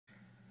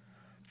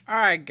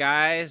Alright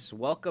guys,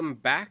 welcome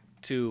back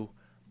to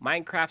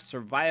Minecraft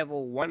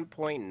Survival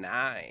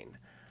 1.9.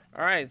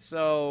 Alright,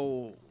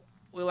 so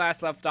we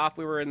last left off,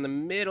 we were in the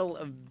middle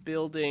of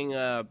building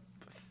a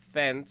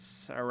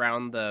fence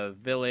around the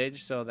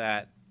village so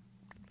that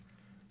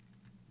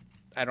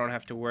I don't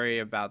have to worry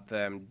about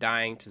them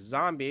dying to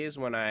zombies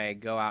when I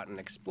go out and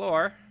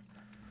explore.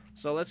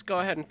 So let's go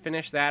ahead and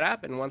finish that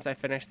up, and once I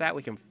finish that,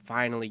 we can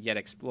finally get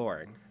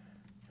exploring.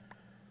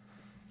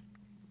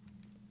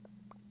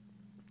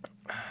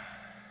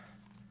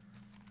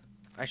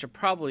 I should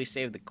probably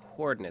save the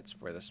coordinates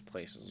for this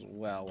place as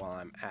well while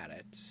I'm at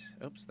it.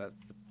 Oops, that's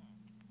the...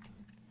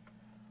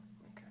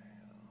 Okay.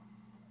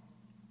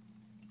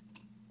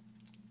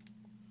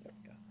 There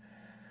we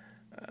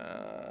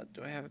go.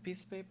 Do I have a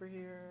piece of paper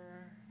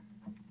here?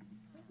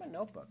 Where's my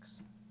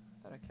notebooks? I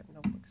thought I kept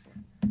notebooks here.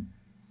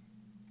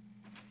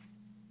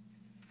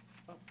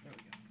 Oh, there we go.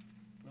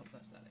 Nope,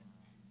 that's not it.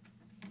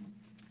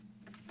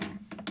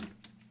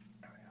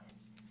 There we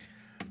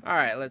go.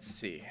 Alright, let's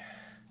see.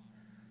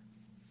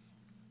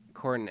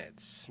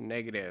 Coordinates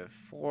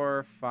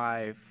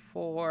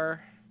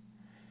 -454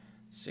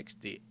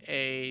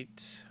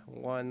 68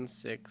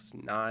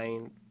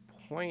 169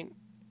 point.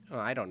 Oh,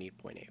 I don't need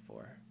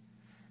 0.84.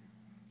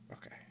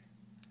 Okay.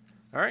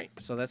 All right,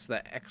 so that's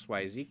the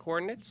XYZ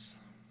coordinates.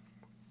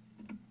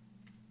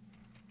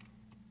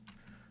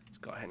 Let's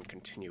go ahead and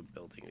continue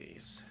building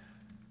these.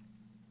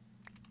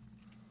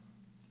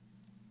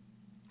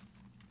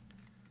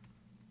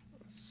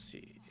 Let's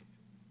see.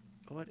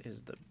 What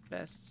is the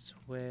best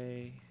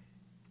way?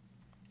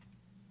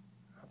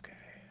 Okay.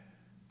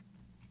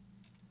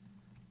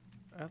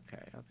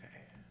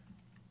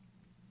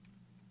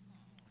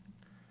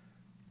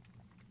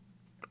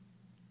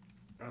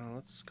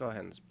 Let's go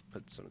ahead and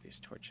put some of these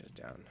torches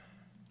down.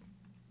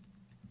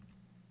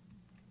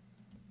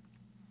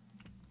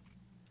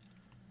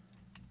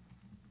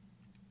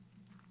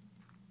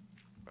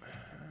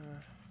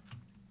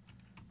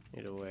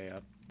 Need a way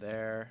up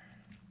there.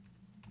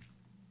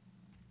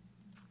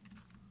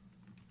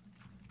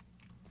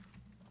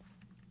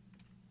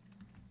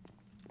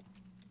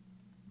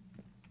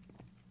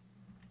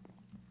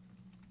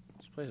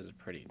 This place is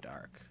pretty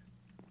dark.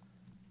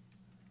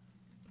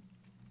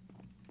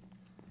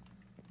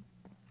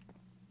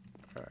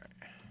 Alright.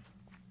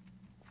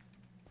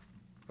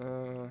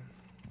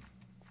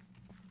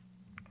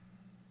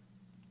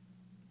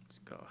 Let's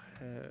go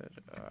ahead.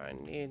 I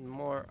need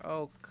more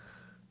oak.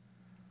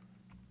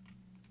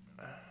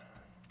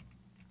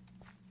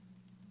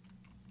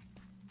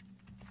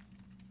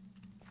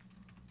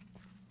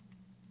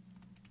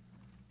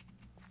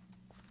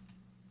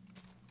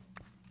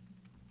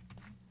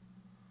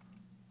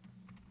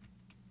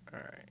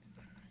 Alright,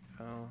 there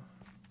we go.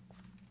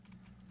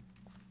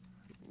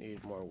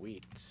 Need more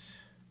wheat.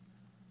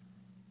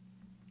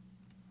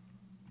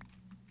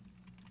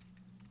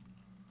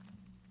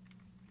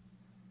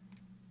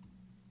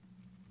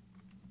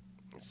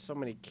 There's so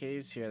many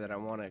caves here that I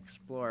want to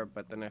explore,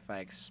 but then if I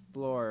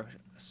explore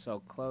so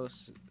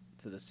close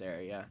to this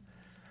area,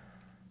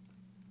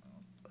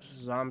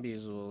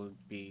 zombies will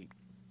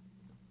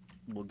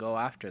go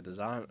after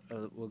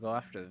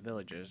the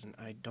villagers, and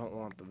I don't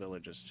want the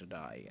villagers to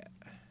die yet.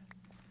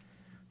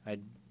 I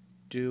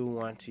do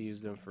want to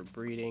use them for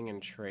breeding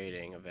and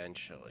trading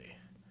eventually.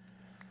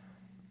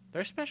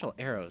 There's special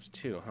arrows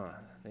too, huh?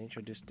 They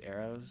introduced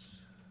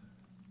arrows.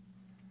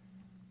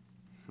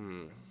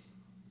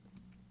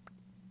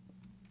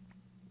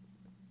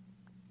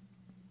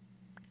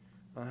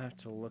 I'll have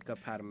to look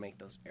up how to make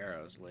those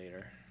arrows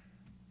later.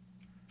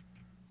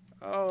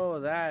 Oh,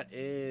 that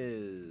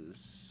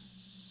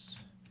is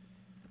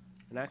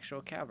an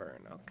actual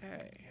cavern.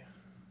 Okay.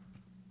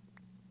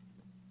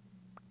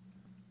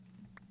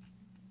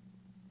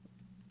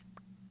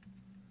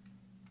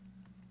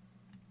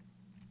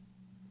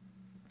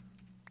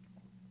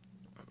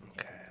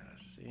 Okay,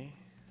 let's see.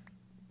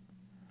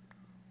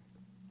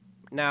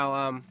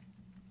 Now,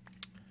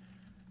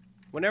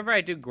 whenever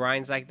I do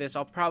grinds like this,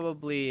 I'll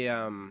probably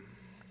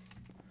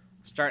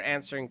start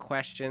answering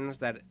questions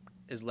that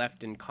is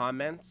left in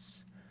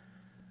comments.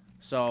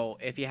 So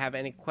if you have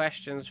any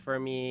questions for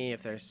me,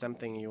 if there's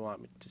something you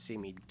want to see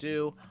me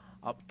do,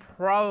 I'll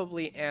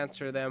probably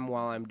answer them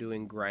while I'm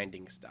doing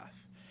grinding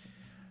stuff.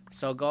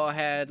 So go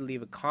ahead,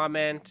 leave a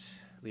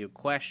comment, leave a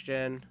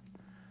question,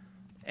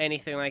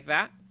 anything like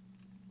that,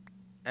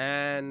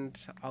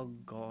 and I'll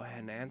go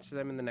ahead and answer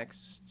them in the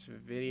next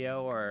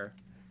video, or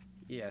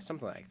yeah,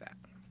 something like that.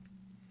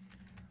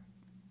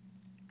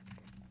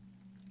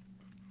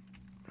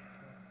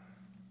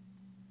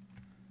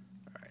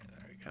 Alright,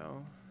 there we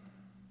go.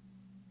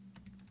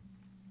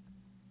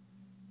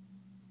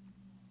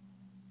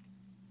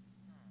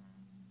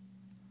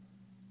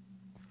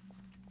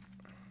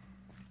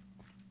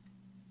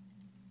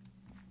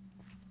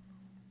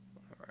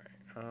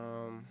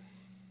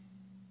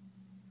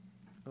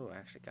 Oh, I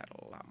actually got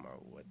a lot more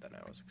wood than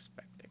I was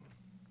expecting.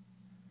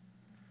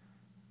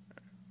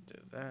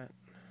 Do that.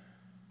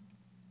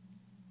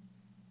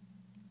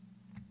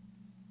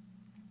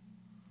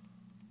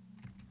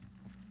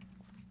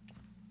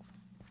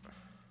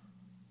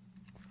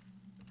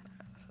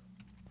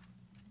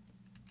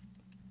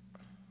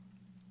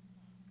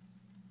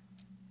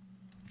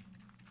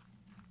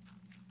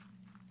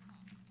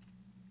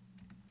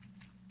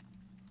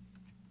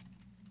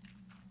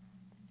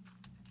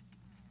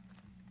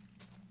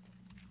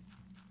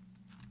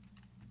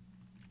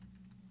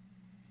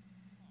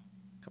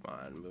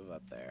 on, move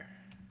up there.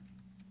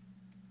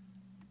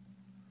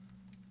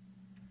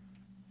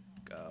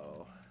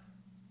 Go.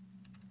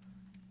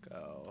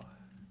 Go.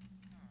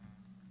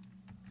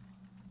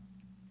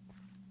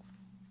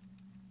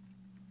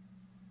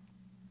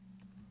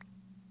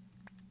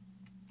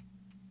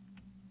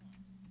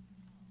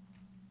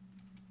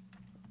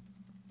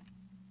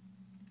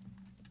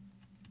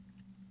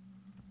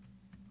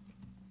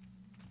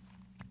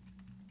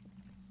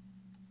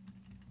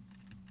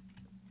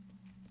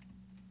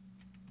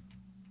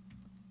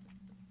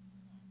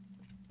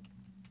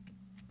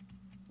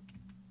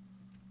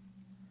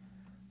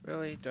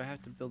 Really? Do I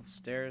have to build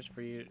stairs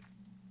for you?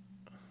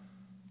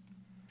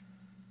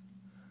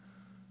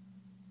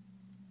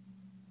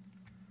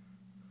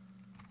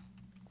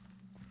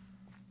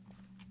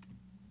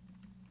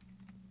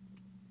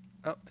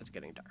 Oh, it's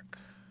getting dark.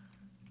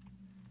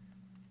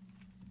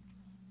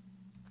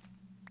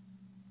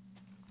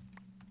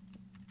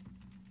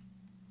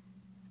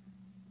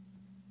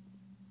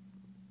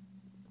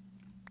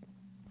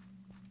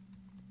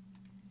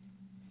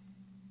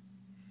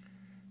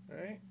 All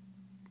right.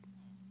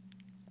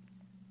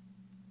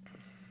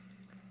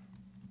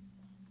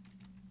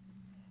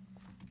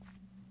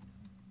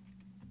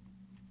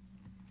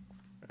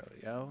 There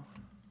we go.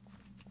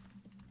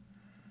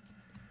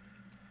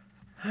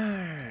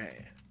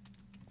 Alright.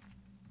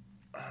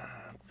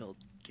 Build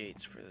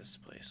gates for this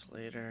place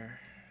later.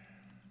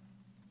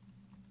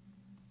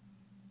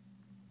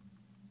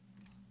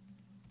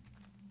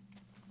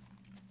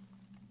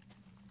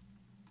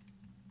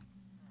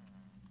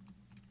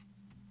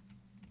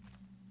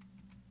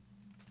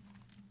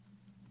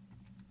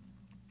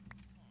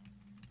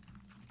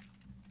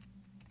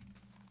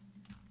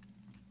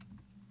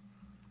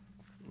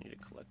 Need to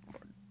collect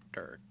more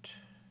dirt.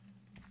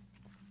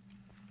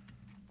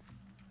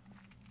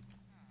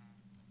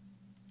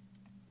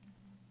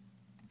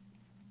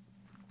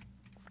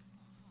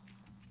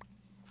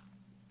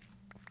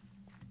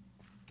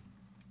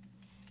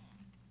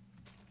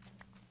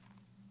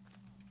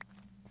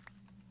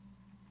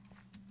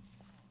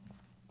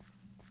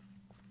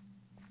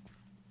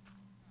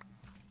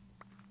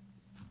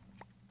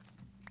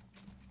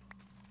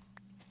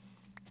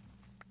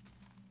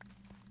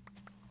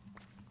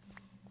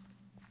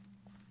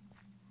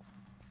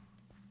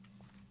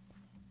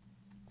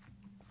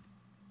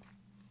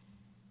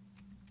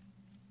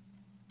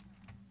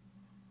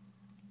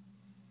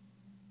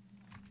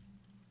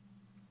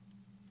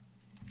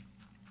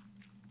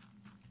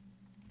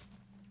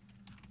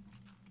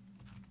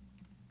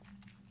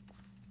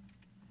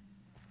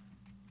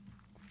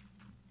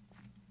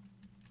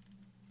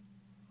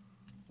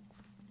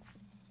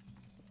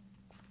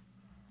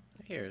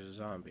 Here's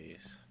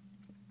zombies.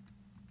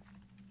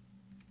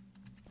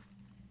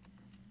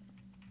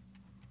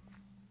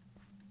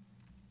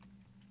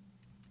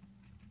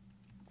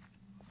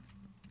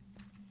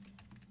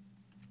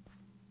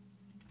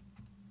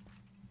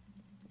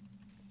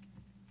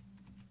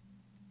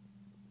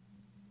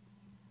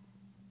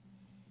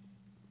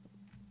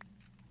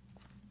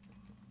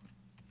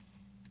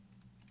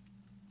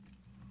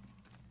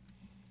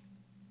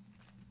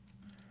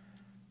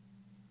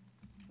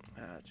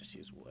 Just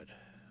use wood.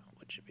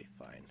 Wood should be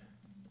fine.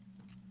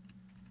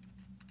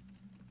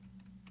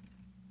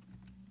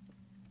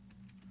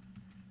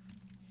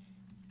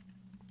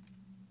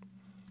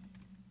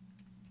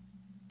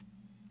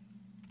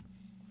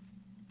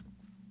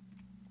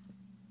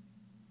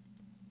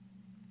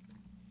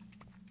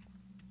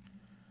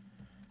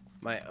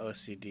 My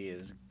OCD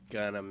is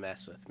gonna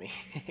mess with me.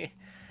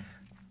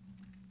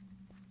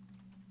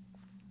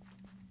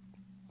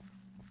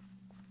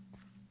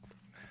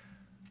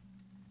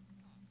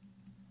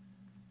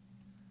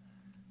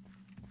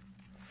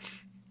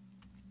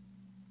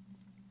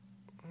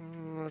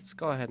 Let's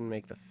go ahead and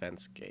make the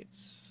fence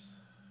gates.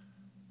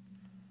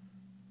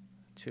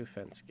 2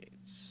 fence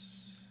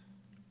gates.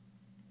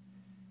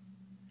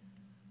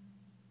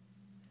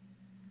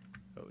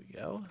 There we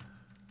go.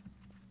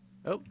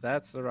 Oh,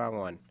 that's the wrong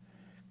one.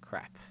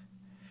 Crap.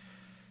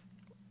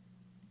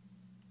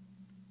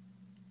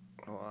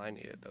 Well, I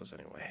needed those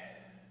anyway.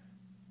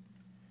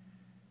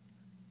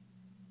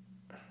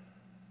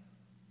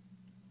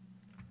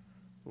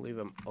 Leave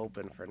them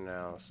open for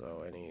now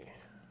so any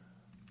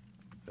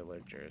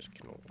villagers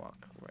can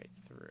walk right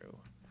through.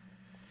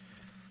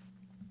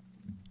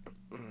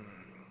 Alright,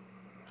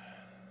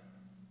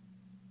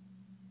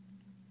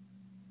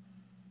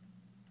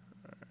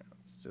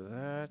 let's do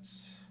that.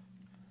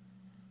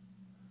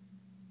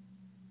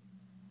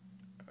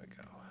 There we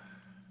go.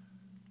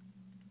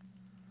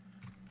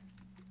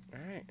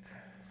 Alright.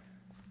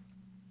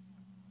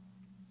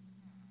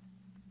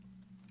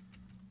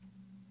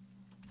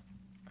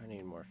 I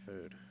need more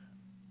food.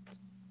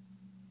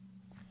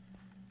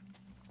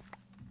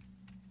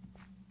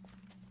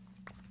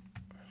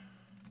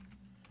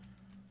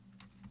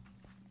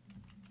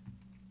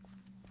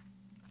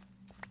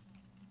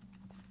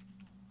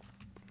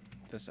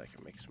 This I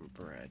can make some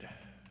bread.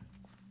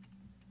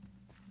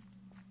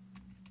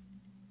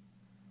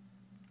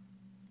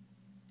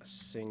 A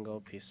single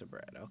piece of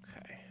bread,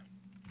 okay.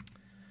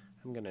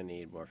 I'm gonna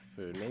need more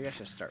food. Maybe I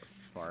should start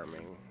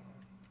farming,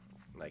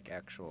 like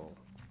actual.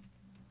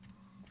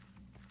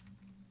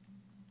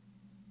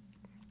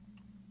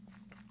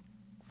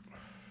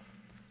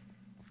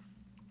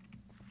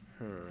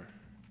 Hmm.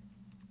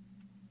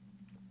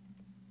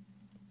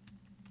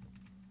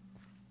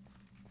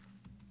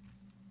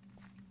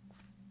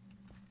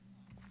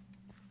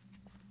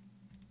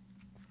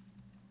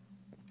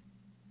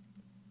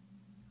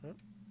 Huh?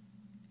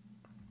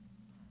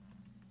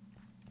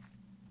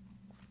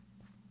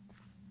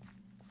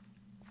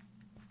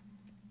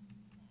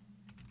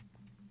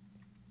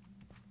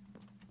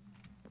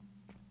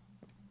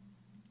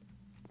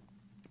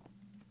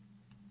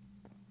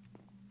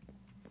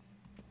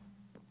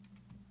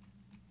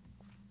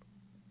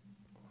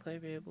 Will they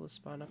be able to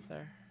spawn up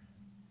there?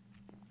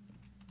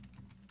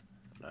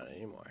 Not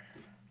anymore.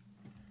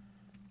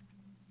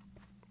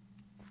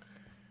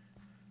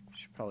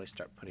 Should probably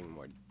start putting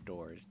more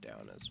doors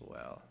down as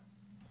well.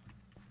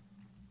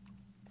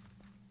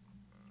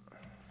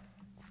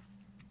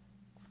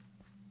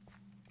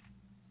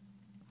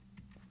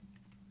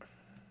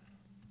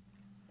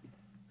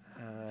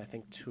 I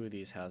think 2 of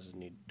these houses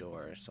need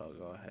doors, so I'll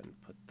go ahead and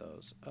put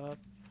those up.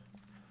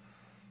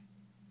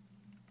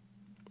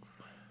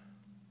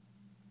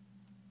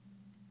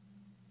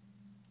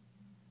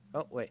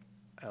 Oh, wait.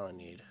 I only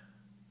need...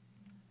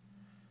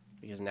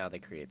 Because now they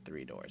create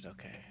 3 doors.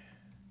 Okay.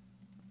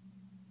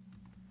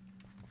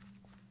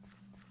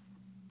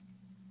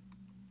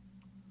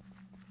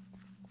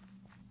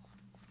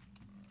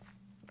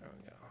 There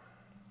we go.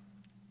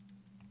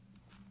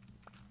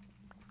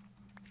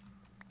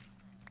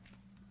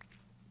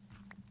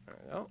 There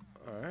we go.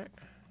 Alright.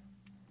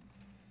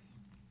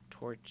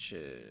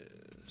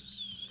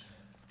 Torches.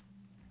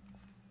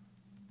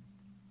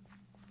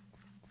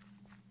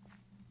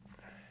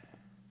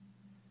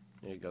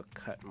 Need to go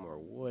cut more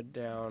wood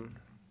down.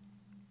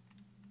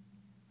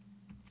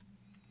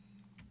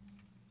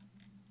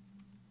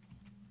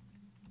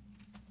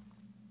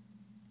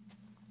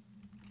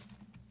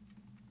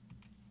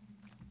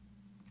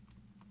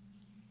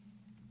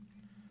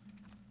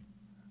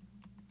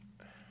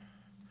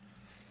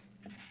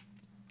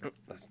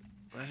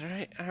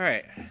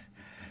 Alright.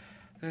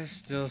 There's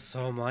still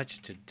so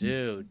much to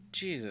do.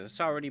 Jesus,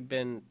 it's already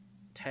been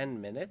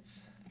 10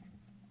 minutes?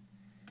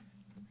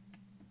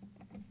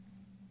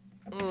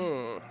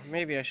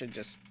 Maybe I should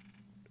just...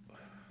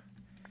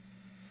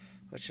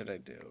 What should I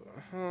do?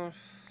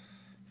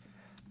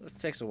 This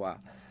takes a while.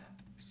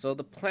 So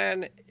the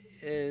plan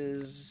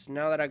is,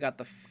 now that I got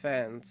the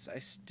fence, I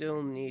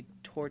still need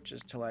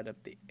torches to light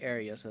up the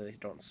area so they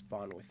don't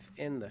spawn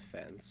within the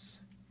fence.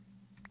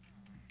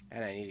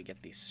 And I need to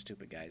get these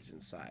stupid guys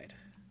inside.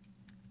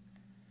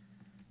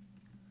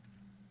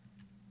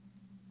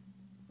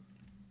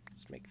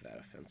 Let's make that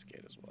a fence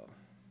gate as well.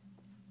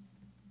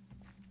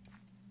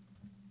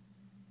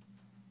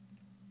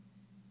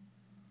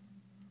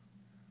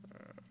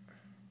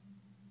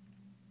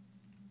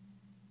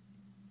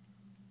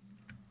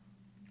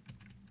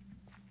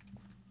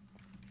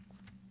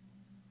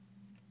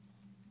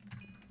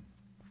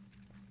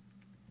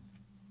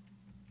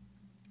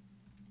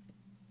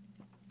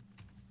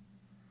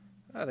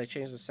 Oh, they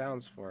changed the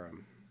sounds for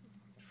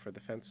the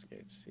fence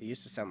gates. It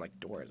used to sound like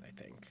doors, I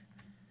think.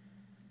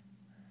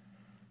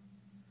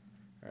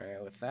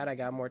 Alright, with that I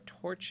got more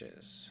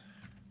torches.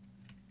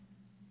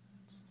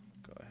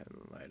 Go ahead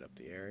and light up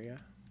the area.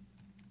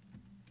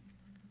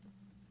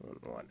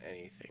 Wouldn't want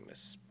anything to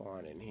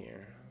spawn in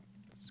here.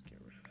 Let's get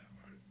rid of that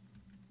one.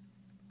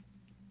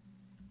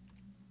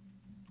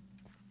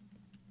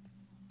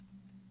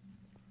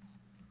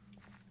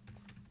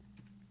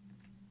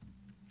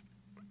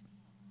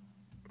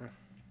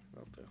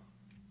 That'll do.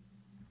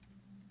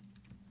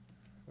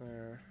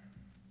 There.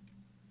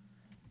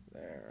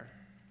 There.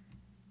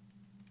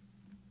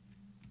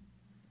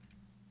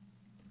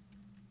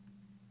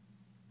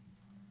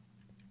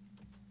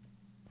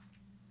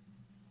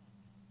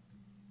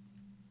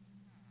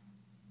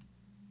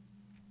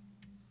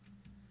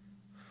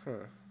 Huh.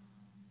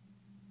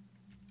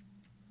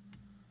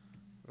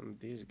 And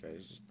these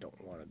guys just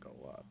don't want to go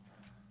up.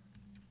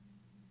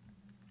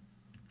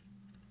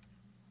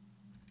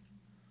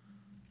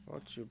 Why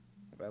don't you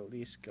at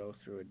least go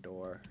through a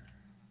door?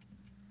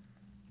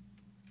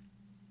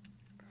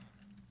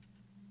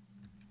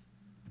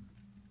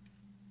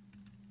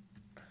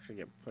 Actually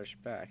get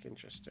pushed back.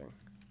 Interesting.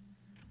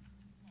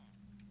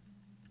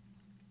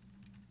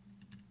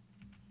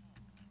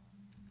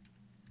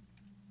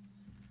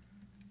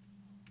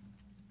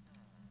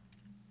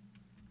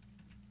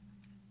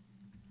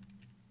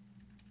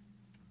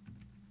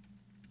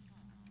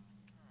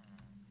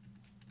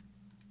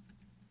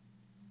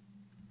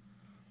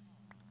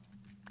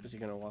 Is he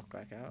gonna walk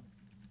back out?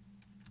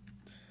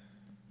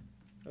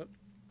 Oh.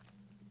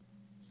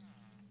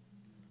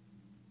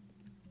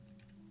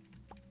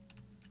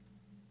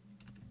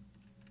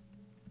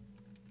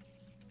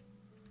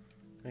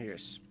 I hear a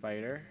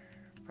spider,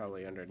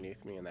 probably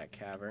underneath me in that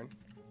cavern.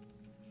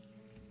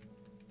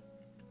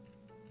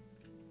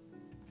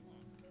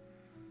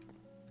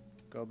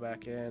 Go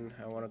back in.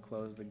 I want to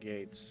close the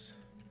gates.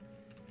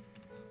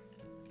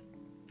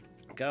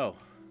 Go.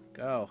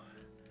 Go.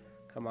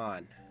 Come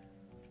on.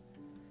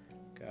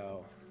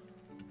 Go.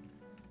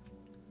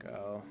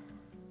 Go.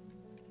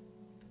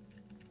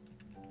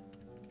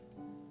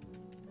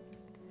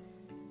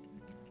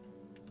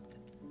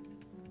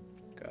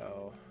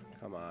 Go.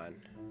 Come on.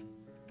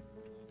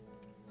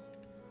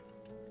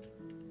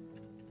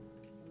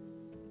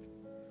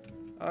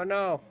 Oh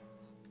no!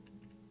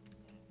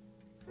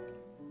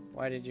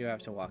 Why did you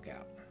have to walk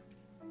out?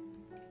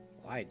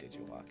 Why did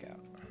you walk out?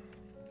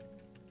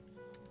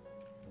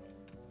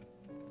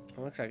 It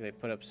looks like they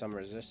put up some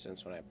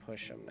resistance when I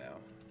push them now.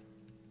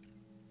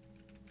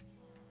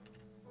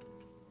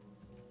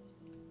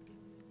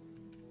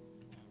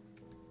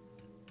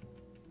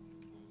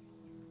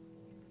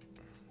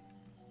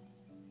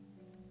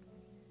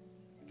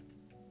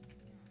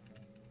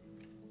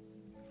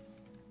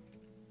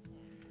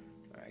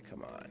 Alright,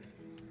 come on.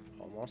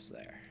 Almost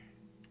there.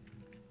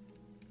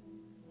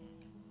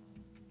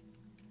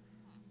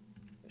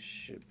 This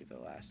should be the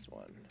last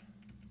one.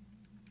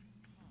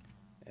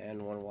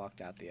 And one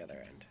walked out the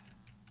other end.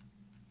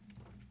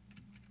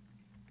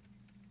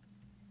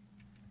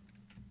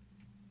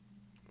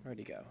 Where'd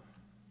he go?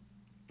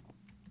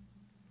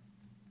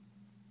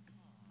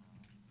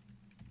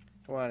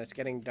 Come on, it's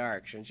getting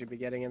dark. Shouldn't you be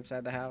getting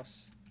inside the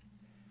house?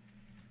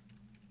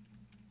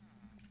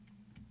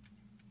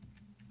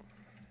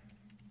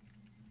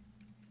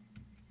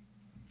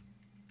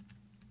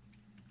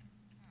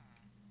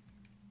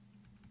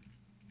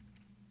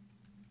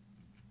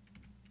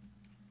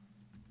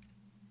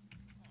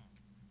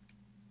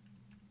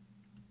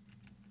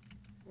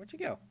 Where'd you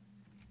go?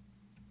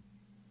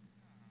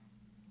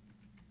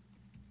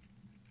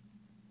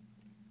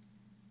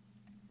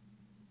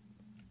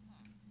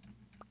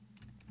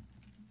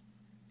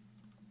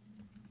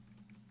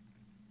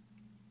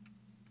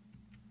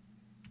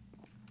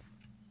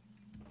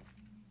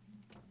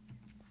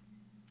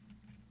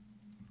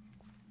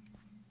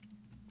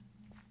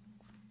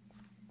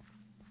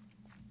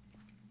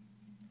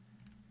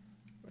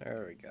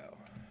 There we go.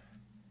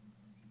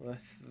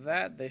 With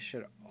that, they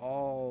should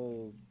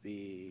all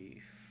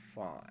be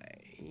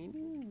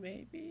fine,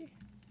 maybe?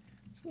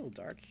 It's a little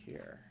dark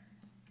here.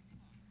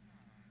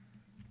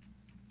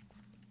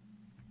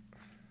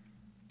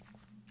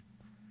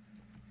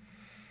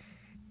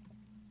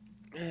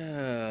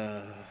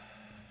 That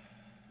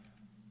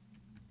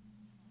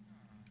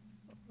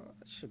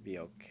should be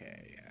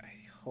okay.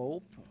 I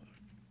hope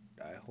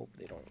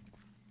they don't.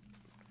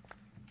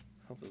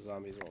 Hope the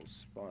zombies won't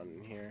spawn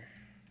in here.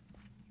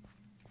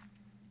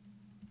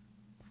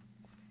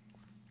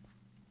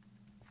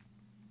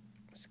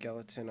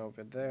 Skeleton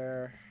over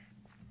there.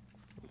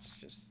 Let's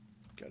just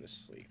go to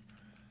sleep.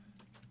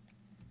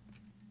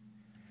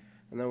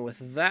 And then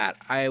with that,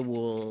 I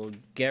will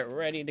get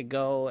ready to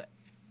go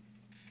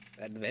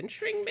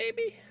adventuring,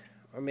 maybe?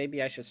 Or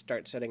maybe I should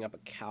start setting up a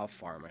cow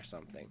farm or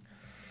something.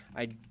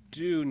 I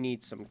do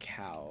need some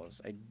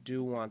cows. I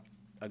do want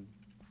a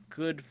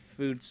good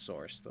food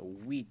source. The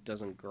wheat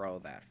doesn't grow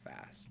that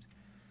fast.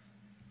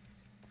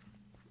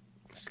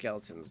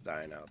 Skeleton's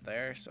dying out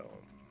there, so...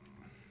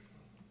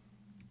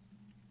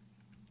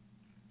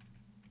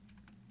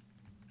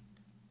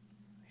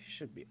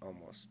 should be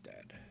almost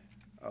dead.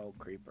 Oh,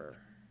 creeper.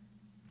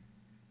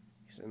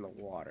 He's in the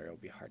water. It'll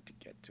be hard to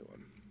get to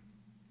him.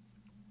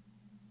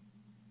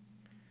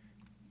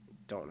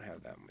 Don't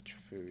have that much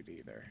food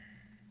either.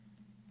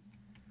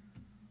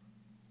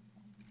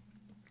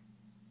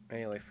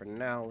 Anyway, for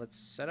now, let's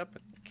set up a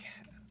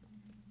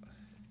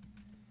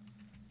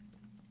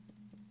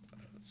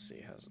let's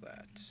see, how's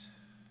that?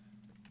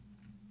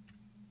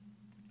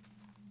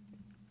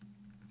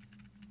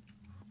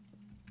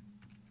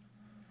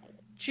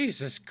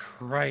 Jesus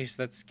Christ,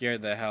 that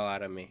scared the hell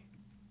out of me.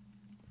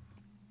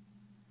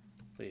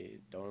 Please,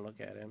 don't look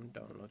at him.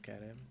 Don't look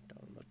at him.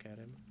 Don't look at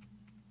him.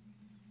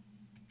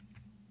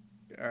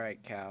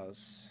 Alright,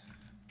 cows.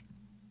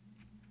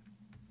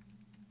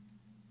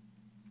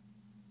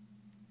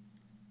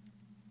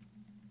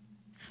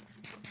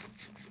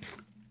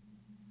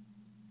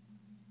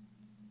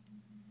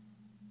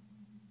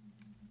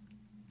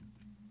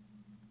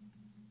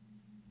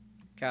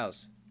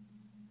 Cows.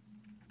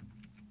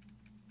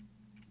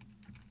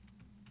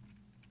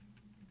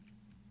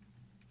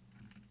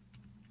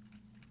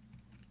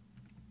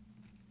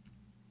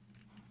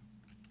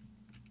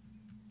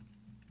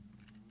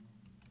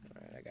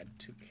 Alright, I got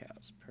 2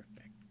 cows.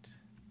 Perfect.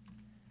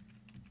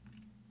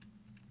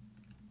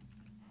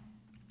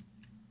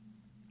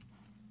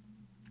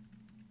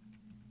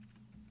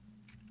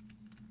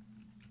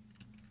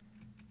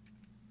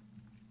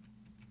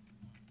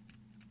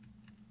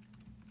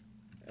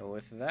 And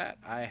with that,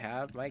 I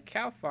have my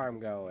cow farm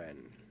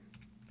going.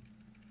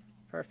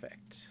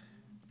 Perfect.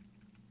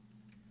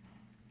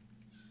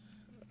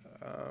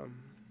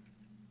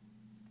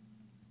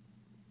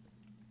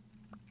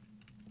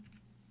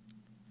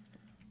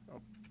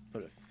 I'll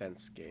put a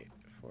fence gate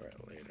for it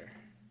later.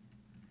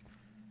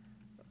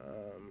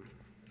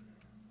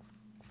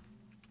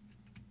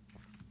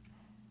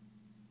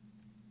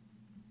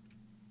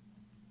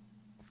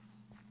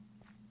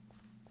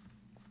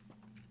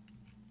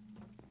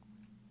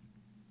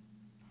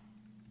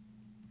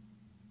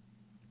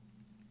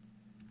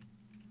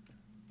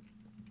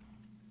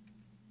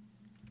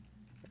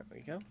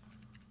 we go.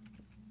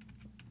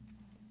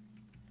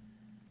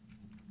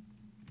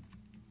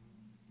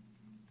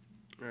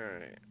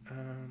 Alright,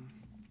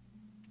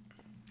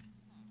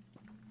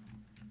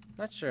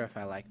 not sure if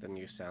I like the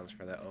new sounds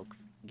for the oak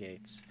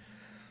gates.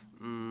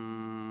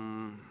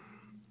 Now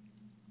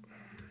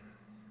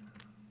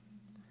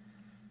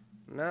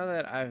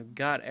that I've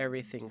got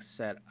everything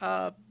set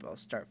up, I'll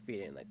start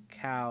feeding the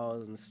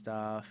cows and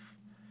stuff.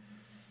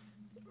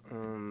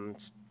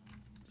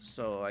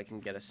 So I can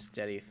get a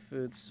steady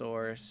food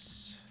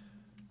source.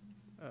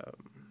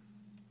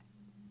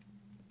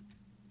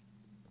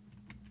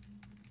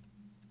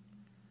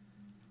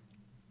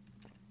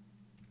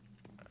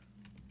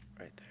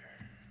 Right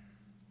there.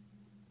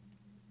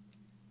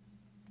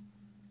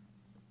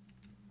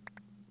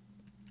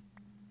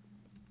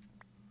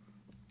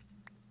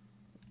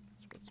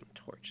 Let's put some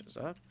torches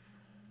up.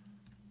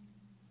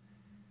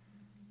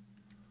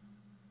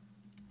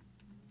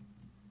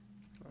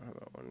 How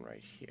about one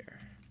right here?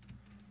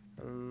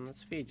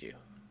 Let's feed you.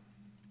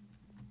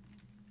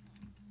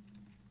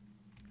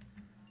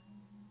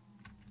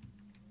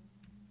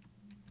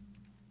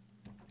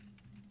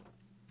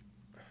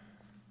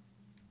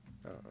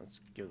 Oh, let's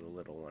give the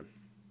little one,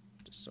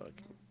 just so I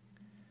can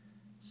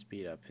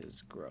speed up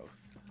his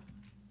growth.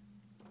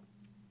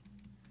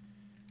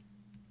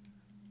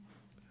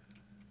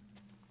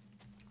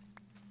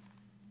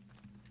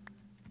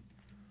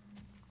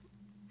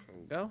 There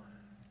we go.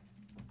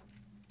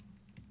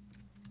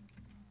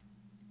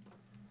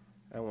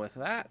 And with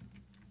that,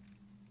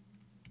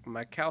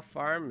 my cow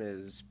farm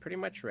is pretty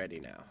much ready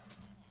now.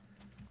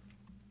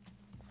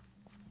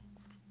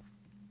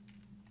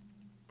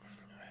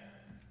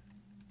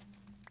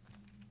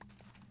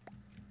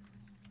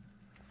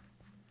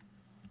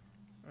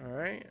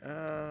 Alright,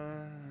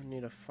 I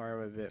need to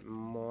farm a bit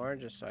more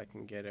just so I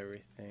can get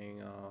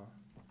everything all...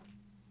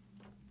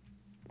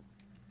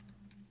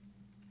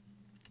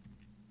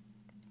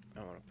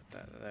 I want to put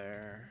that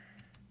there,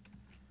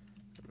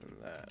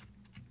 and that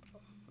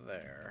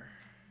there,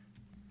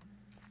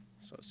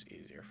 so it's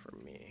easier for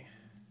me.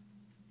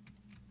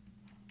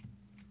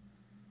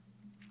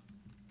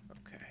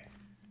 Okay.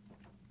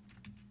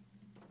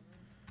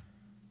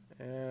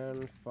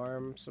 And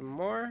farm some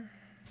more.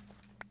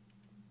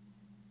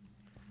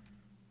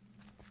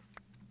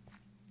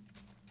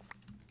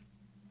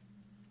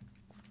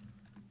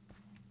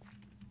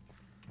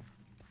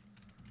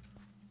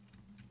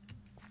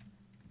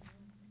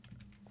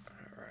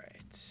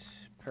 Alright,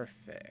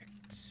 perfect.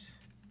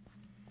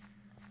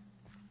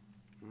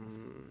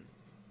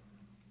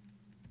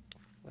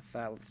 With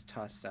that, let's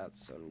toss out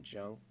some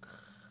junk.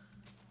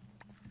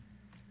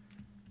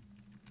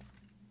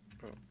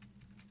 Oh,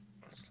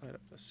 let's slide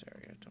up this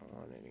area. Don't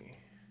want any.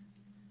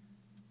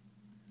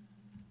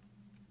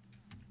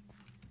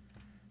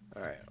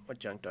 Alright, what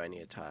junk do I need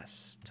to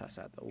toss? Toss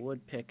out the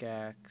wood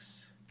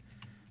pickaxe.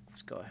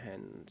 Let's go ahead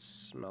and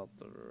smelt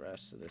the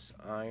rest of this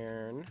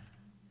iron.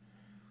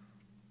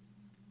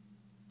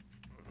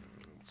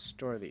 Let's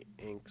store the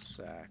ink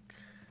sack.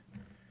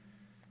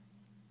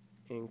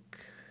 Ink,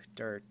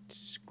 dirt,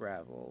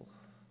 gravel.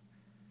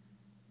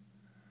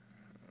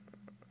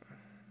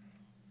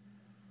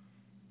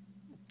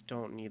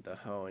 Don't need the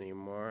hoe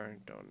anymore.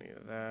 Don't need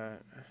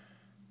that.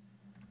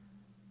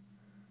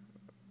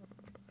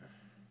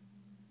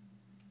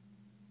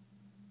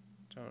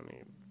 Don't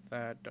need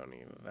that. Don't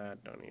need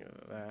that. Don't need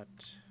that.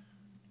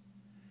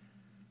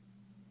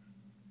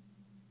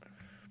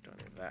 Don't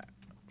need that.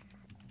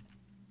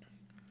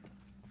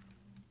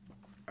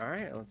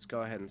 Alright, let's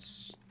go ahead and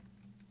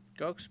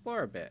go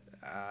explore a bit.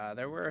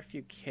 There were a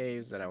few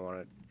caves that I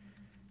wanted to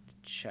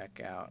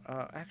check out.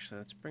 Actually,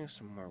 let's bring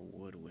some more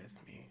wood with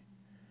me.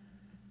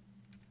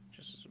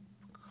 Just as a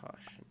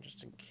precaution,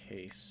 just in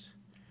case.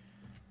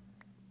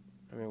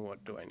 I mean,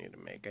 what do I need to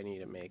make? I need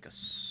to make a...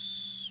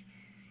 Let's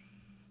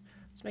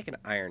make an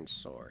iron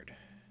sword.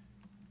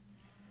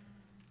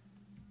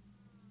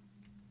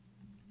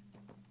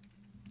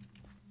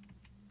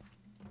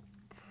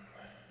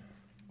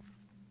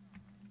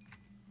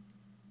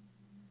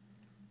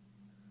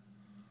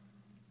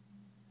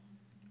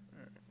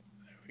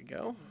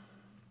 Go.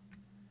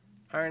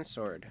 Iron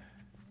sword.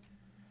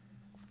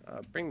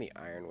 Bring the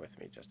iron with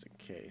me just in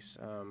case.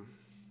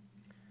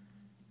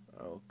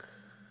 Oak.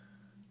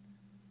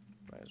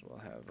 Might as well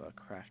have a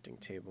crafting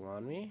table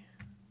on me.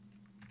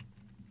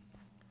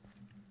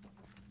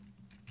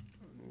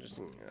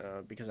 Just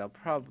because I'll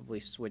probably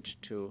switch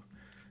to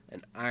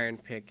an iron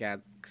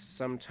pickaxe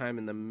sometime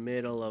in the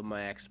middle of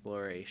my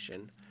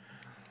exploration.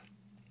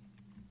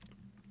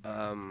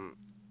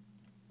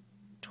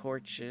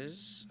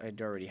 Torches. I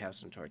already have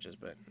some torches,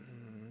 but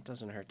it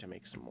doesn't hurt to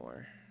make some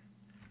more.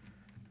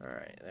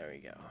 Alright, there we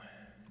go.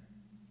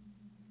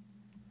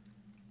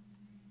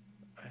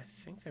 I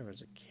think there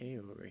was a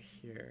cave over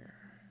here.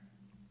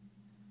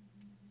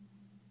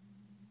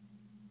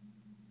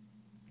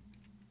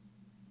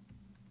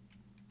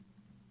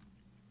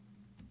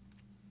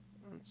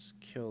 Let's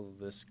kill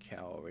this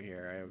cow over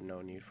here. I have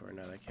no need for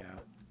another cow.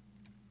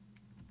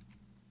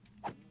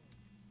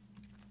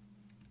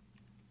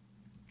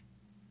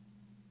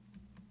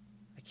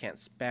 can't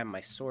spam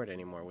my sword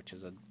anymore, which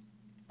is a...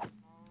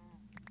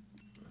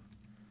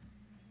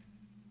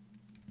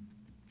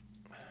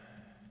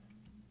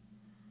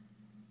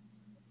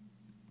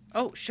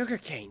 Oh,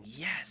 sugarcane,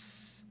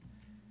 yes!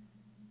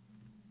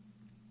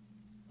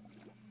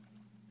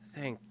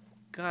 Thank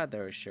God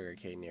there was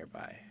sugarcane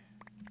nearby.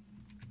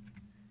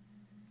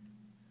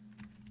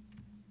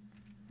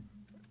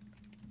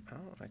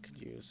 Oh, I could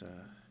use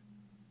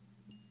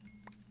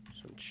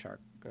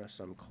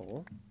some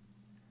coal.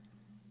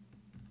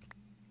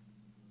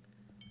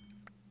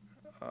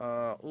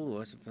 Ooh,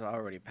 it's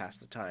already past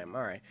the time.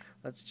 All right,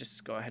 let's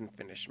just go ahead and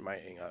finish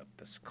mining out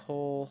this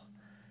coal,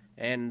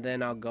 and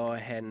then I'll go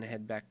ahead and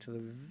head back to the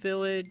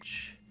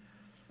village.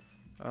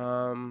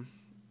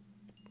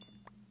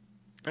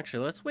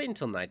 Actually, let's wait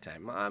until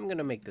nighttime. I'm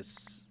gonna make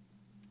this.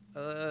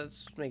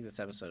 Let's make this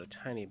episode a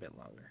tiny bit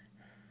longer.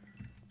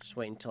 Just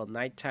wait until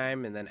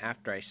nighttime, and then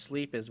after I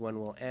sleep is when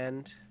we'll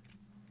end.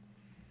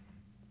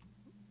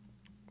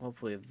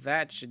 Hopefully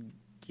that should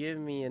give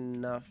me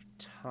enough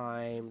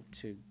time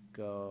to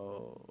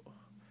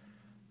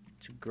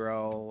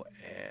grow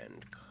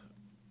and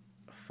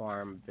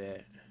farm a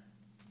bit.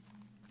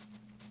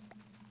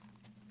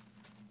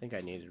 I think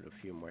I needed a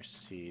few more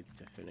seeds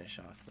to finish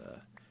off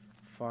the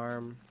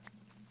farm.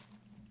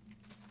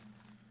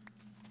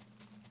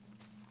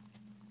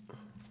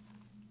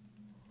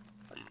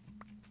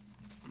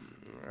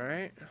 All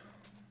right.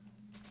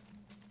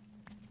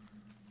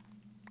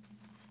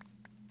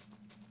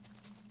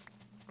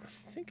 I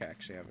think I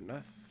actually have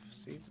enough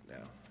seeds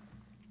now.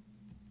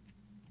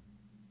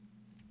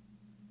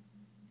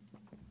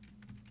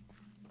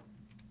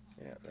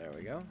 Yeah, there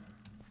we go.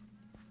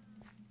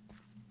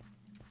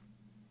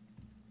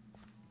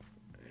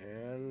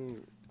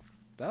 And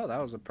oh, that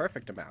was a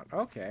perfect amount.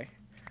 Okay.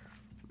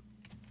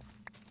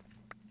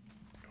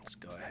 Let's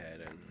go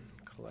ahead and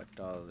collect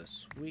all of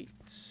this wheat.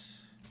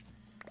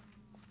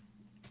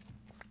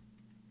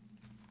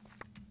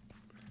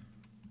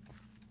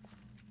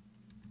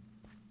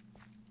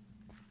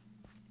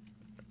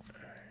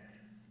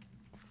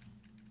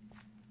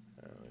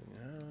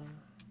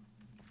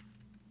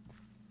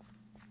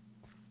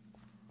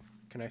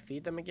 Can I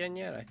feed them again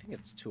yet? I think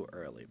it's too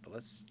early, but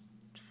let's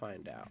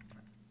find out.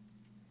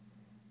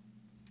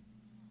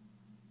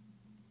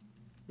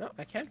 No,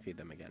 I can feed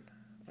them again.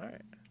 All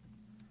right.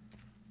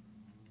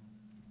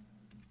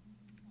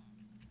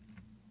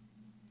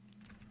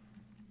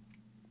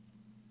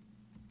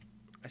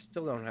 I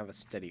still don't have a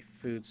steady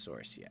food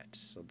source yet,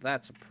 so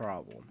that's a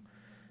problem.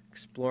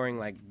 Exploring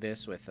like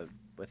this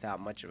without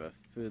much of a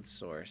food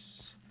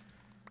source.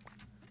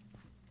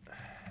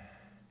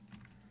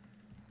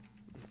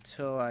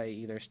 Until I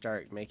either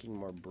start making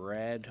more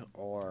bread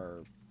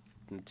or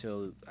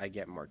until I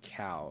get more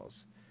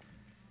cows,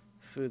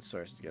 food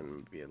source is going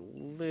to be a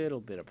little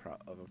bit of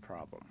a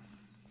problem.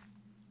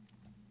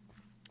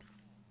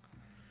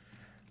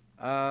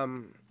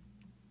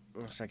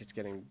 Looks like it's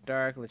getting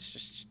dark. Let's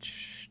just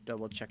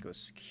double check the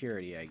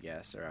security, I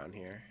guess, around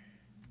here.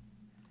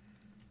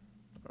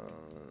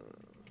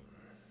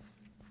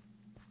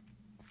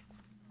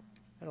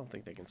 I don't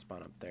think they can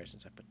spawn up there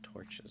since I put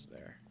torches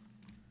there.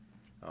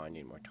 Oh, I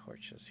need more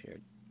torches here.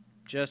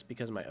 Just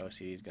because my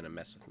OCD is going to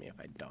mess with me if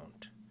I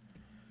don't.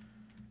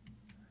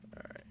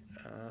 Alright.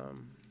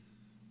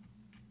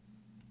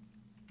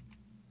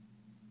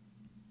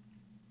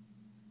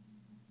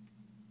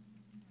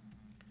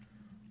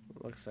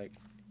 Looks like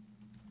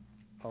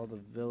all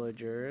the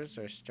villagers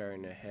are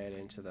starting to head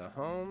into the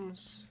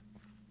homes.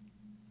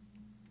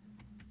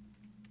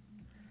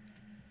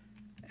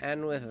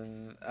 And with...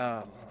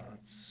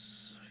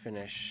 let's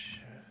finish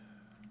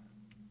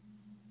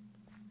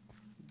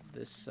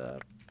this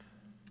up.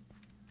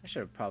 I should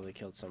have probably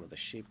killed some of the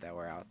sheep that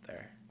were out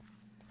there.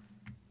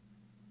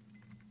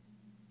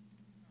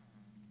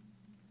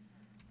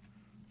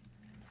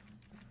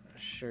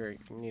 Sure,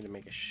 need to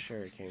make a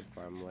sugarcane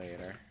farm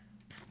later.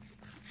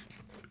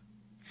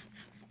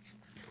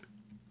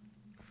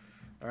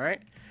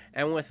 Alright,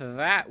 and with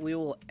that, we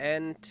will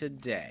end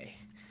today.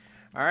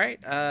 Alright,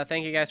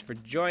 thank you guys for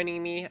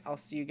joining me. I'll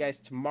see you guys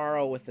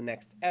tomorrow with the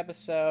next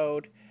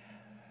episode.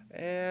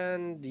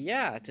 And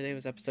yeah, today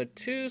was episode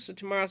 2, so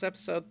tomorrow's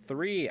episode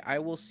 3. I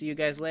will see you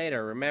guys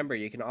later. Remember,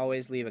 you can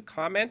always leave a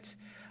comment.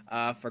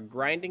 For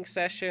grinding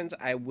sessions,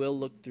 I will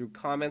look through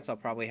comments. I'll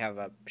probably have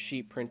a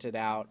sheet printed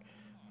out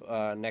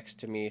next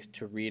to me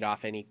to read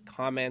off any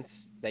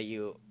comments that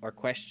or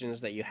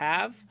questions that you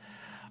have.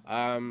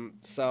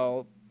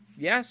 So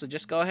yeah, so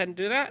just go ahead and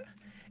do that.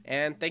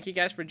 And thank you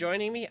guys for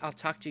joining me. I'll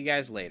talk to you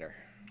guys later.